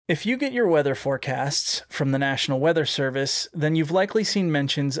If you get your weather forecasts from the National Weather Service, then you've likely seen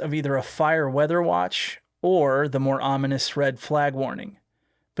mentions of either a fire weather watch or the more ominous red flag warning.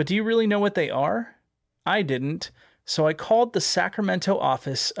 But do you really know what they are? I didn't, so I called the Sacramento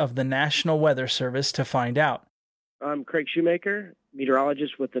office of the National Weather Service to find out. I'm Craig Shoemaker,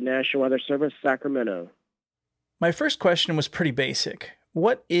 meteorologist with the National Weather Service, Sacramento. My first question was pretty basic.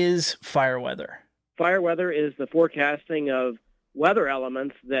 What is fire weather? Fire weather is the forecasting of weather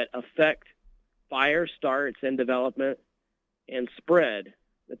elements that affect fire starts and development and spread.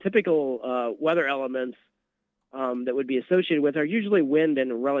 The typical weather elements that would be associated with are usually wind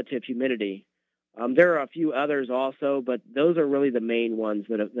and relative humidity. There are a few others also, but those are really the main ones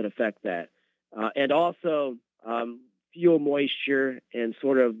that affect that. And also fuel moisture and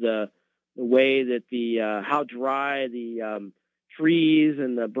sort of the way that how dry the trees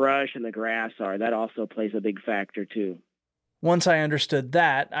and the brush and the grass are. That also plays a big factor too. Once I understood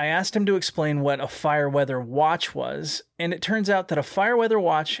that, I asked him to explain what a fire weather watch was, and it turns out that a fire weather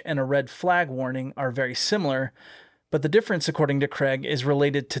watch and a red flag warning are very similar, but the difference, according to Craig, is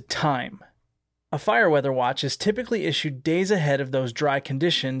related to time. A fire weather watch is typically issued days ahead of those dry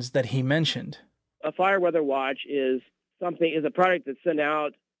conditions that he mentioned. A fire weather watch is a product that's sent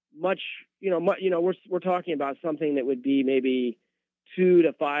out we're talking about something that would be maybe 2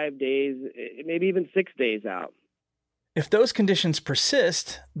 to 5 days, maybe even 6 days out. If those conditions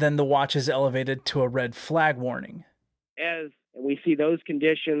persist, then the watch is elevated to a red flag warning. As we see those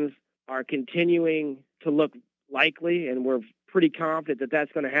conditions are continuing to look likely, and we're pretty confident that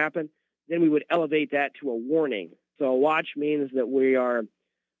that's going to happen, then we would elevate that to a warning. So a watch means that we are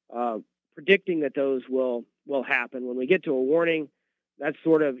predicting that those will happen. When we get to a warning, that's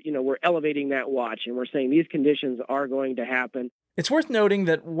sort of, we're elevating that watch, and we're saying these conditions are going to happen. It's worth noting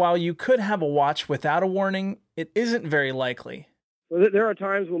that while you could have a watch without a warning, it isn't very likely. So there are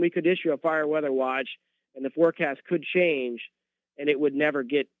times when we could issue a fire weather watch and the forecast could change and it would never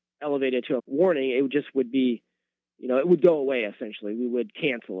get elevated to a warning. It would be, it would go away essentially. We would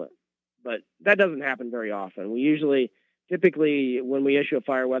cancel it. But that doesn't happen very often. Typically when we issue a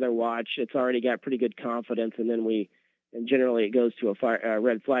fire weather watch, it's already got pretty good confidence, and generally it goes to a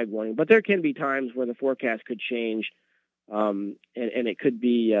red flag warning. But there can be times where the forecast could change. And it could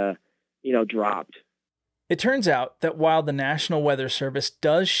be, dropped. It turns out that while the National Weather Service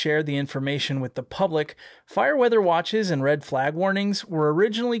does share the information with the public, fire weather watches and red flag warnings were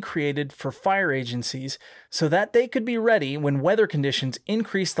originally created for fire agencies so that they could be ready when weather conditions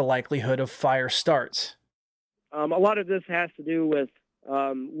increase the likelihood of fire starts. A lot of this has to do with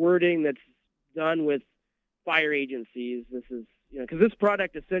wording that's done with fire agencies. This is, because this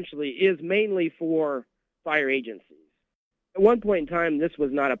product essentially is mainly for fire agencies. At one point in time, this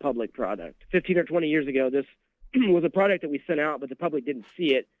was not a public product. 15 or 20 years ago, this was a product that we sent out, but the public didn't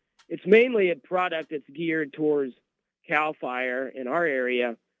see it. It's mainly a product that's geared towards CAL FIRE in our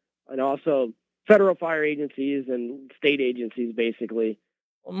area, and also federal fire agencies and state agencies, basically.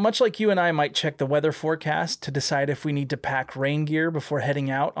 Much like you and I might check the weather forecast to decide if we need to pack rain gear before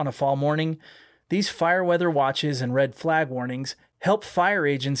heading out on a fall morning, these fire weather watches and red flag warnings help fire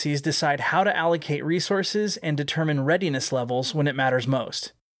agencies decide how to allocate resources and determine readiness levels when it matters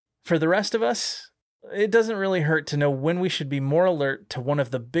most. For the rest of us, it doesn't really hurt to know when we should be more alert to one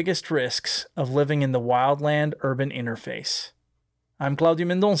of the biggest risks of living in the wildland-urban interface. I'm Cláudio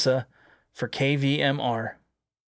Mendonça for KVMR.